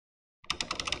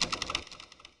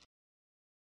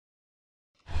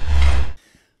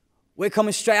We're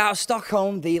coming straight out of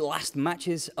Stockholm. The last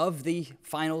matches of the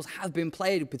finals have been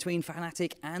played between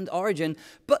Fnatic and Origin.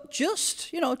 But just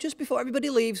before everybody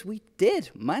leaves, we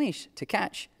did manage to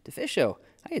catch Deficio.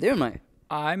 How you doing, mate?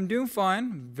 I'm doing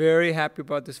fine. Very happy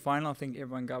about this final. I think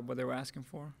everyone got what they were asking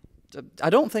for. I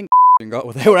don't think got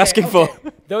what they were asking for.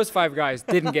 Those 5 guys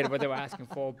didn't get what they were asking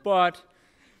for. But,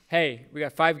 hey, we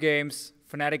got 5 games.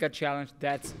 Fnatic got challenged.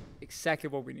 That's exactly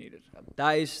what we needed.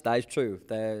 That is true.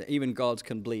 Even gods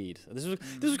can bleed. This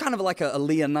was kind of like a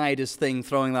Leonidas thing,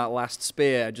 throwing that last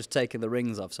spear, just taking the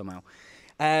rings off somehow.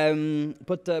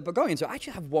 But going into it, I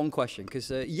actually have one question,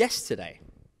 because yesterday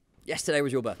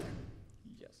was your birthday.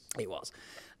 Yes. It was.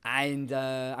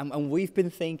 And we've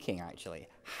been thinking, actually,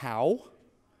 how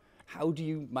do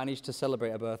you manage to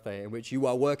celebrate a birthday in which you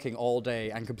are working all day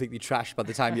and completely trashed by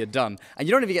the time you're done? And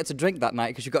you don't even get to drink that night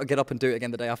because you've got to get up and do it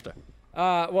again the day after.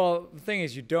 Well, the thing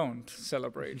is, you don't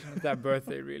celebrate that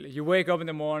birthday, really. You wake up in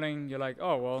the morning, you're like,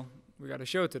 oh, well, we got a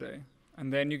show today.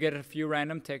 And then you get a few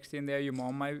random texts in there. Your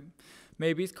mom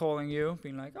maybe is calling you,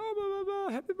 being like, oh, blah, blah,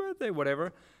 blah, happy birthday,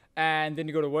 whatever. And then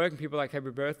you go to work and people are like, happy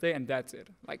birthday, and that's it.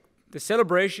 Like, the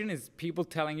celebration is people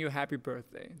telling you happy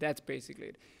birthday. That's basically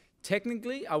it.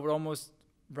 Technically, I would almost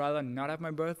rather not have my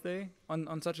birthday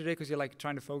on such a day because you're like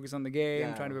trying to focus on the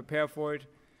game, trying to prepare for it.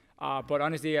 But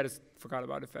honestly, I just forgot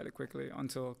about it fairly quickly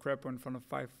until Crepo in front of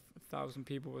 5,000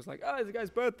 people was like, oh, it's the guy's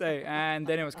birthday. And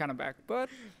then it was kind of back. But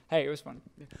hey, it was fun.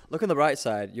 Look on the bright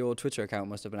side. Your Twitter account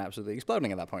must have been absolutely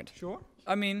exploding at that point. Sure.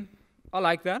 I mean, I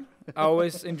like that. I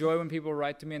always enjoy when people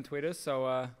write to me on Twitter.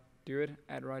 So do it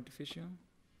at Deficio.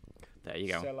 There you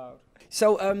go. Sell out.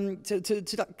 So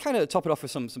to kind of top it off with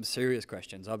some serious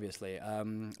questions, obviously,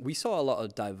 we saw a lot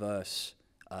of diverse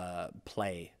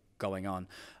play going on.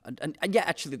 And yet,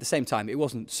 actually, at the same time, it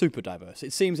wasn't super diverse.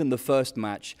 It seems in the first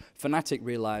match, Fnatic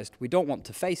realized we don't want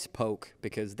to face Poke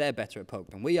because they're better at Poke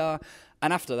than we are.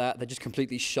 And after that, they just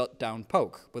completely shut down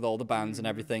Poke with all the bans and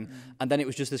everything. And then it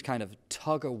was just this kind of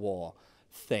tug-of-war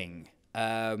thing.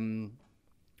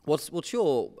 What's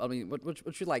your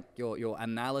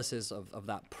analysis of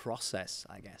that process,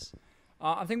 I guess?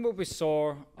 I think what we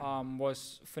saw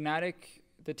was Fnatic,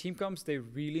 the team comps, they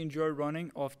really enjoy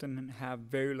running, often have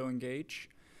very low engage.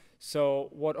 So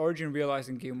what Origin realized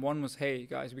in game 1 was, hey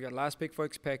guys, we got last pick for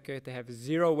Xpeke, they have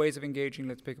 0 ways of engaging,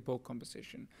 let's pick a poke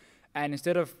composition. And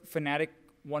instead of Fnatic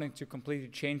wanting to completely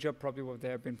change up probably what they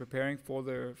have been preparing for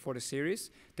the series,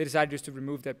 they decided just to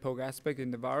remove that poke aspect in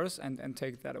the virus and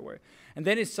take that away. And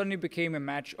then it suddenly became a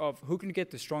match of who can get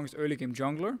the strongest early game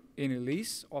jungler in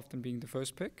Elise, often being the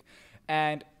first pick,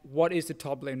 and what is the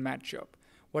top lane matchup.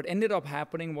 What ended up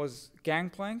happening was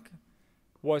Gangplank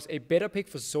was a better pick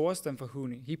for Zoas than for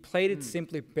Huni. He played it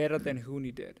simply better than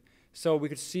Huni did. So we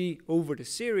could see over the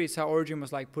series how Origin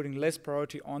was like putting less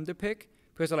priority on the pick,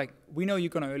 because they're like, we know you're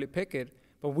going to early pick it,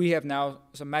 but we have now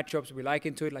some matchups we like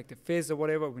into it, like the Fizz or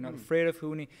whatever. We're not afraid of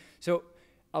Huni. So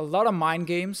a lot of mind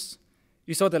games.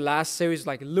 You saw the last series,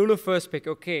 like Lulu first pick.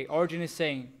 Okay, Origin is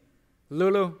saying,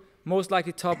 Lulu, most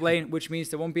likely top lane, which means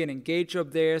there won't be an engage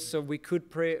up there. So we could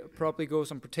probably go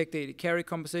some protected AD carry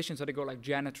composition. So they go like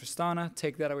Janna, Tristana,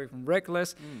 take that away from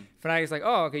Reckless. Fnatic is like,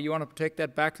 oh, okay, you want to protect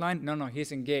that backline? No,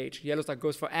 he's engaged. Yellow's like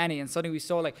goes for Annie. And suddenly we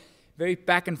saw like very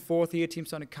back and forth here, teams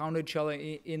trying to counter each other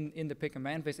in the pick and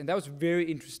man phase, and that was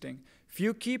very interesting.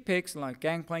 Few key picks like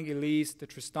Gangplank, Elise, the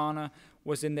Tristana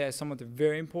was in there, some of the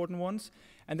very important ones.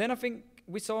 And then I think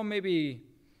we saw maybe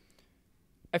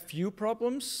a few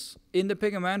problems in the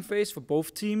pick and man phase for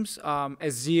both teams.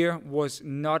 Azir was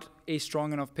not a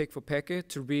strong enough pick for Peke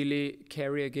to really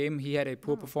carry a game. He had a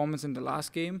poor performance in the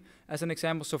last game, as an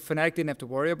example. So Fnatic didn't have to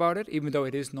worry about it, even though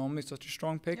it is normally such a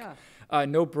strong pick.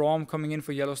 No Braum coming in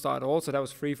for Yellowstar at all, so that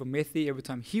was free for Mythi every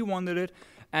time he wanted it.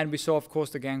 And we saw, of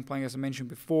course, the Gangplank, as I mentioned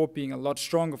before, being a lot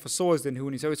stronger for Soaz than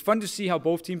Huni. So it's fun to see how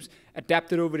both teams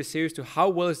adapted over the series to how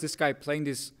well is this guy playing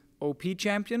this OP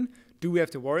champion. Do we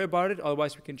have to worry about it?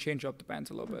 Otherwise, we can change up the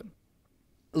bans a little bit.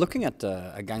 Looking at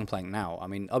a Gangplank now, I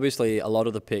mean, obviously a lot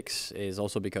of the picks is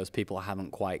also because people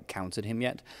haven't quite counted him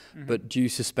yet. But do you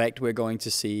suspect we're going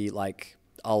to see like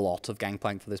a lot of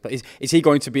Gangplank for this? But is he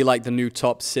going to be like the new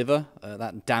top Sivir,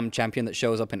 that damn champion that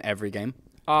shows up in every game?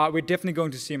 We're definitely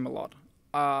going to see him a lot.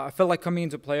 I felt like coming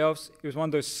into playoffs, it was one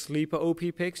of those sleeper OP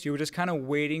picks. You were just kind of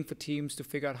waiting for teams to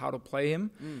figure out how to play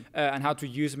him and how to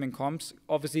use him in comps.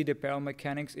 Obviously, the barrel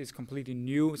mechanics is completely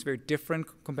new. It's very different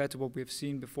compared to what we've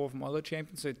seen before from other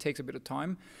champions, so it takes a bit of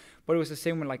time. But it was the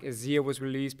same when like Azir was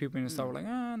released. People in the start were like,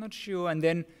 not sure. And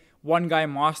then one guy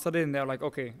mastered it, and they're like,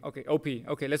 okay, OP,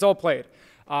 okay, let's all play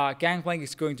it. Gangplank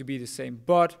is going to be the same,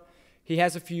 but he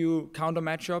has a few counter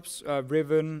matchups.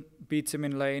 Riven, beats him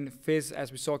in lane. Fizz,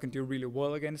 as we saw, can do really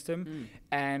well against him.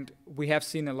 And we have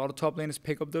seen a lot of top laners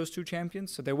pick up those two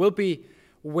champions. So there will be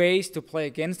ways to play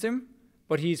against him,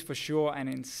 but he's for sure an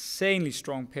insanely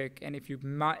strong pick. And if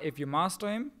you master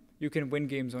him, you can win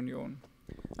games on your own.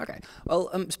 Okay. Well,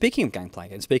 speaking of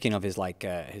Gangplank and speaking of his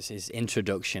his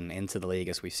introduction into the league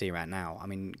as we see right now, I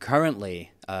mean,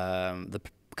 currently the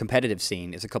competitive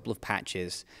scene is a couple of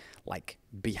patches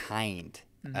behind.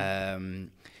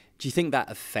 Do you think that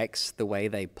affects the way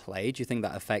they play? Do you think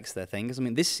that affects their things? I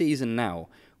mean, this season now,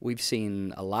 we've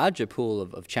seen a larger pool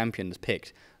of champions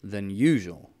picked than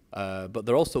usual, but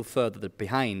they're also further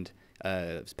behind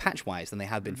patch-wise than they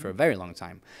have been for a very long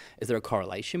time. Is there a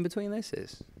correlation between this?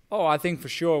 Oh, I think for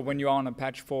sure when you're on a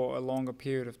patch for a longer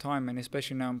period of time, and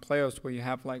especially now in playoffs where you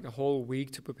have a whole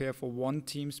week to prepare for one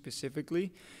team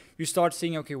specifically, you start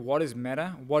seeing, okay, what is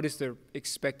meta? What is the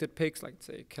expected picks? Like,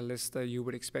 say, Kalista, you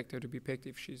would expect her to be picked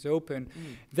if she's open.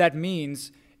 That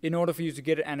means in order for you to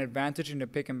get an advantage in the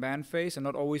pick and ban phase and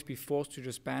not always be forced to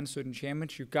just ban certain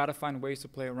champions, you got to find ways to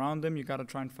play around them. You got to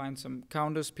try and find some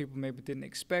counters people maybe didn't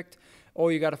expect.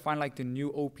 Or you got to find the new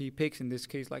OP picks, in this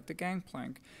case like the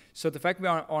Gangplank. So the fact we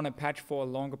are on a patch for a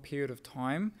longer period of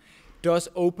time does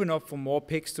open up for more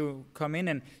picks to come in.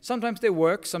 And sometimes they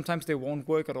work, sometimes they won't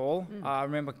work at all. I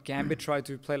remember Gambit tried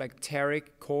to play Taric,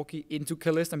 Corki into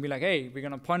Kalista and be like, hey, we're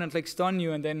going to point and stun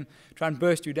you and then try and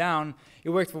burst you down.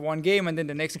 It worked for one game and then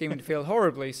the next game it failed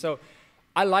horribly. So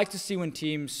I like to see when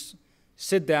teams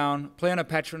sit down, play on a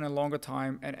patch for a longer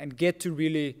time and get to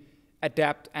really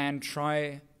adapt and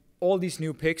try all these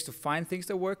new picks to find things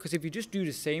that work. Because if you just do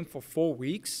the same for 4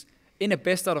 weeks, in a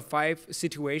best out of 5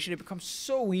 situation, it becomes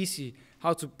so easy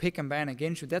how to pick and ban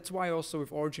against you. That's why also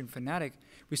with Origin Fnatic,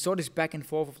 we saw this back and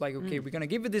forth of okay, we're going to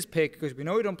give you this pick because we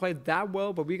know you don't play that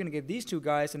well, but we're going to get these two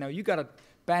guys, and now you got to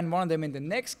ban one of them in the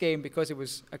next game because it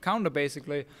was a counter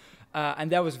basically.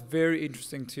 And that was very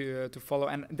interesting to follow.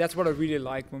 And that's what I really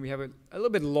like when we have a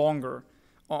little bit longer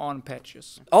on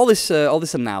patches. All this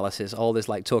analysis, all this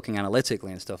talking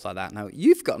analytically and stuff like that. Now,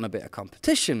 you've gotten a bit of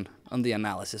competition on the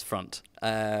analysis front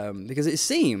because it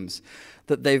seems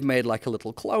that they've made a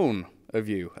little clone of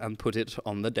you and put it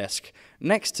on the desk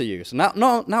next to you. So not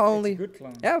only, it's a good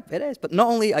clone. Yeah, it is. But not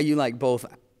only are you both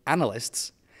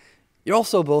analysts, you're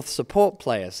also both support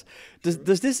players.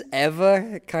 Does this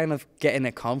ever kind of get in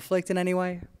a conflict in any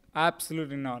way?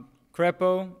 Absolutely not.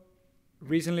 Crepo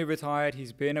recently retired.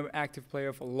 He's been an active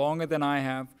player for longer than I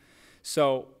have.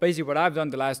 So basically what I've done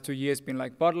the last 2 years been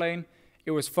bot lane.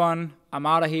 It was fun. I'm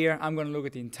out of here. I'm going to look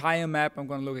at the entire map. I'm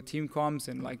going to look at team comms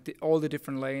and all the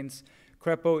different lanes.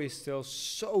 Crepo is still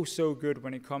so good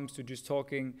when it comes to just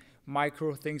talking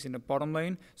micro things in the bottom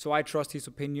lane. So I trust his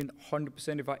opinion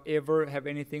 100%. If I ever have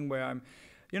anything where I'm,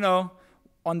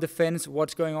 on the fence,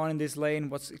 what's going on in this lane,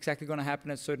 what's exactly going to happen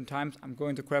at certain times, I'm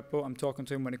going to Crepo, I'm talking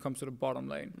to him when it comes to the bottom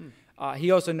lane.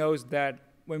 He also knows that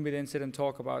when we then sit and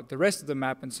talk about the rest of the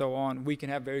map and so on, we can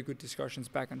have very good discussions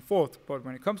back and forth. But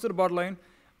when it comes to the bot lane,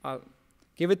 I'll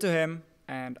give it to him,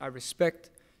 and I respect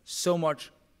so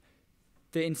much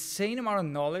the insane amount of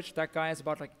knowledge that guy has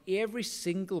about every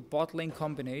single bot lane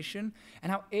combination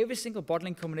and how every single bot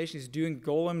lane combination is doing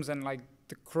golems and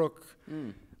the crook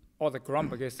or the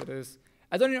grump, I guess it is.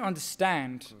 I don't even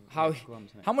understand how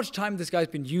much time this guy's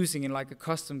been using in a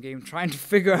custom game trying to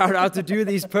figure out how to do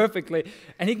these perfectly.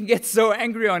 And he can get so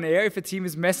angry on air if a team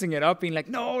is messing it up, being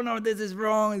no, this is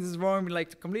wrong,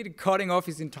 completely cutting off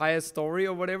his entire story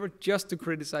or whatever just to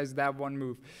criticize that one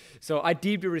move. So I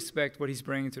deeply respect what he's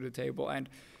bringing to the table. And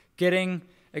getting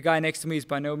a guy next to me is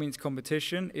by no means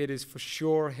competition. It is for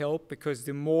sure help, because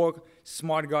the more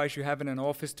smart guys you have in an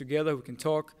office together who can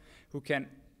talk, who can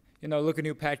look at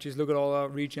new patches, look at all our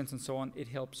regions and so on. It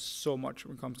helps so much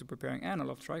when it comes to preparing, and I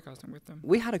love tricasting with them.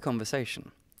 We had a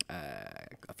conversation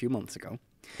a few months ago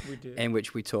in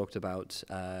which we talked about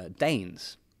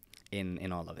Danes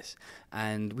in all of this.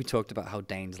 And we talked about how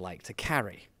Danes like to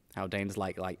carry, how Danes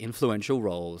like influential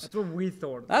roles. That's what we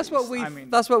thought. That's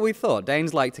what we thought.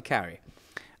 Danes like to carry,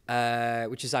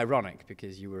 which is ironic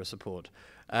because you were a support.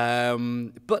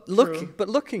 But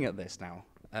looking at this now,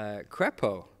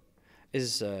 Crepo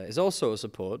is also a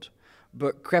support,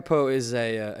 but Crepo is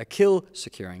a kill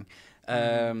securing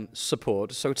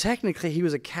support. So technically, he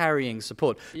was a carrying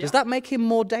support. Yeah. Does that make him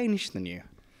more Danish than you?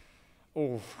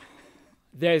 Oh,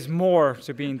 there's more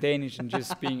to being Danish than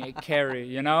just being a carry.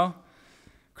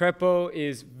 Crepo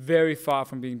is very far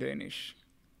from being Danish.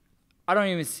 I don't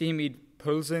even see him eat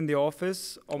pølse in the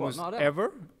office almost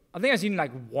ever. I think I've seen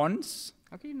once.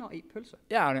 How can you not eat pølse?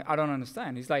 Yeah, I don't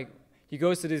understand. He's he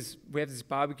goes to this, we have this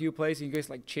barbecue place, and he goes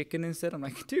like chicken instead. I'm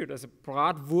like, dude, there's a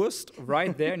bratwurst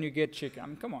right there, and you get chicken. I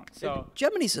mean, come on. So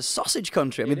Germany's a sausage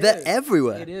country. I mean, they're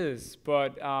everywhere. It is.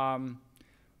 But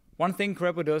one thing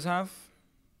Crepo does have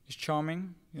is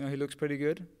charming. You know, he looks pretty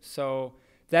good. So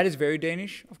that is very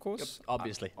Danish, of course.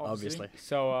 Yep, obviously.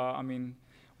 So, I mean,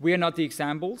 we are not the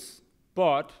examples,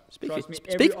 but speak for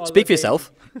for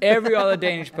yourself. Every other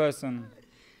Danish person,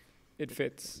 it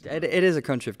fits. It is a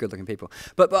country of good-looking people.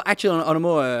 But actually, on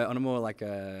a more like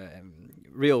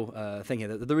real thing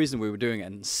here, the reason we were doing it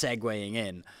and segueing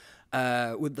in,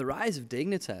 with the rise of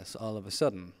Dignitas all of a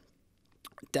sudden,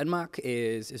 Denmark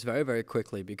is very, very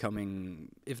quickly becoming,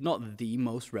 if not the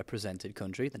most represented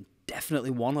country, then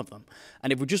definitely one of them.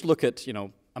 And if we just look at,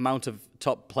 amount of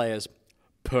top players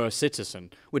per citizen,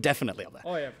 we're definitely up there.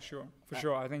 Oh yeah, for sure. For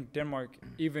sure. I think Denmark,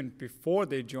 even before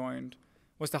they joined,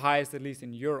 was the highest, at least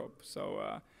in Europe.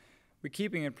 So we're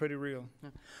keeping it pretty real.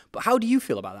 Yeah. But how do you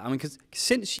feel about that? I mean, because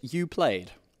since you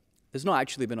played, there's not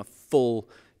actually been a full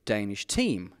Danish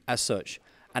team as such,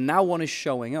 and now one is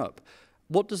showing up.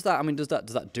 What does that, I mean, does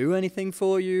that do anything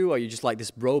for you? Or are you just like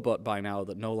this robot by now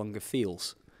that no longer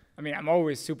feels? I mean, I'm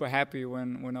always super happy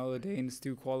when other Danes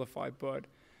do qualify, but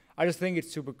I just think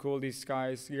it's super cool. These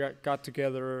guys got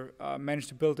together, managed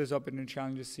to build this up in the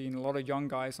challenger scene, a lot of young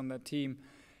guys on that team.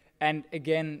 And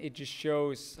again, it just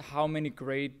shows how many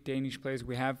great Danish players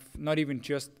we have, not even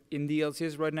just in the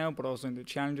LCS right now, but also in the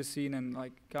challenger scene, and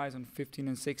like guys on 15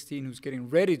 and 16 who's getting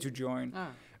ready to join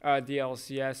the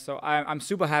LCS. So I'm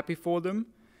super happy for them.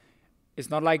 It's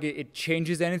not like it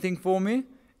changes anything for me.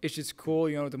 It's just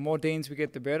cool, the more Danes we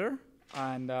get, the better.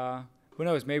 And who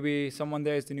knows, maybe someone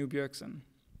there is the new Bjergsen.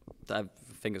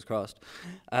 Fingers crossed.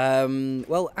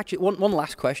 Well, actually, one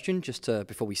last question, just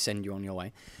before we send you on your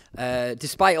way.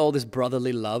 Despite all this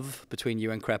brotherly love between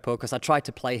you and Crepo, because I tried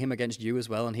to play him against you as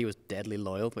well, and he was deadly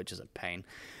loyal, which is a pain.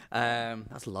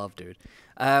 That's love, dude.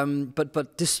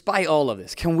 But despite all of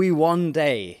this, can we one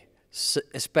day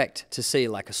expect to see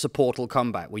like a supportal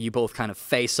combat where you both kind of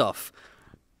face off?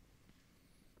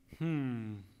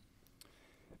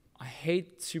 I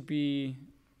hate to be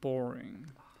boring,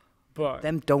 but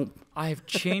don't. I have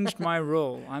changed my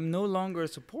role. I'm no longer a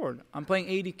support. I'm playing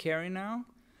AD carry now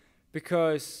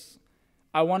because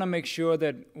I want to make sure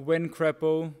that when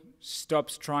Crepo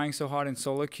stops trying so hard in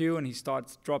solo queue and he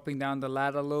starts dropping down the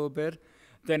ladder a little bit,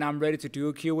 then I'm ready to do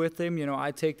a queue with him.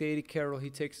 I take the AD carry role, he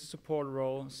takes the support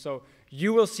role. So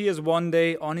you will see us one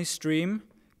day on his stream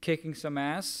kicking some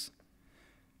ass.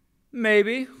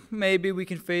 Maybe we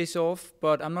can face off,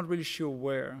 but I'm not really sure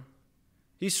where.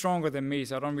 He's stronger than me,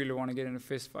 so I don't really want to get in a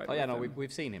fist fight. Oh yeah, no,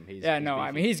 we've seen him. He's I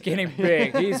mean, he's getting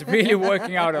big. He's really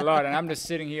working out a lot, and I'm just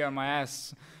sitting here on my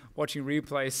ass watching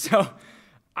replays. So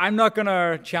I'm not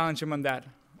gonna challenge him on that.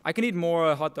 I can eat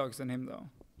more hot dogs than him, though.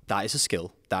 That is a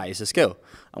skill.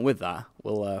 And with that,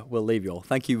 we'll leave you all.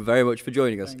 Thank you very much for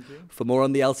joining us. Thank you. For more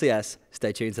on the LCS,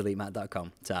 stay tuned to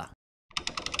elitemat.com. Ta.